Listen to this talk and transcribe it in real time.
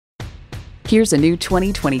Here's a new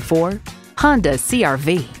 2024 Honda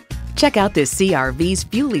CR-V. Check out this CR-V's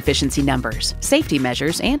fuel efficiency numbers, safety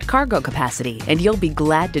measures, and cargo capacity, and you'll be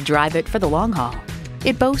glad to drive it for the long haul.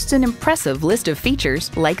 It boasts an impressive list of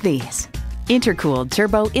features like these: intercooled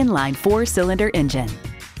turbo inline 4-cylinder engine,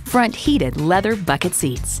 front heated leather bucket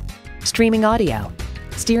seats, streaming audio,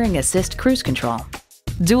 steering assist cruise control,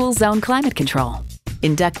 dual zone climate control,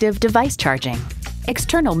 inductive device charging,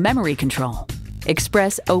 external memory control,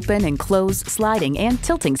 express open and close sliding and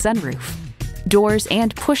tilting sunroof, doors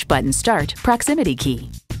and push-button start proximity key,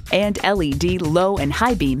 and LED low and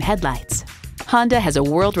high beam headlights. Honda has a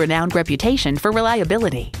world-renowned reputation for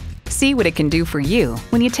reliability. See what it can do for you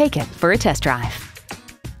when you take it for a test drive.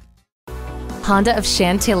 Honda of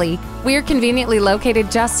Chantilly. We're conveniently located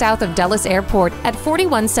just south of Dulles Airport at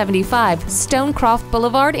 4175 Stonecroft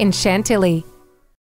Boulevard in Chantilly.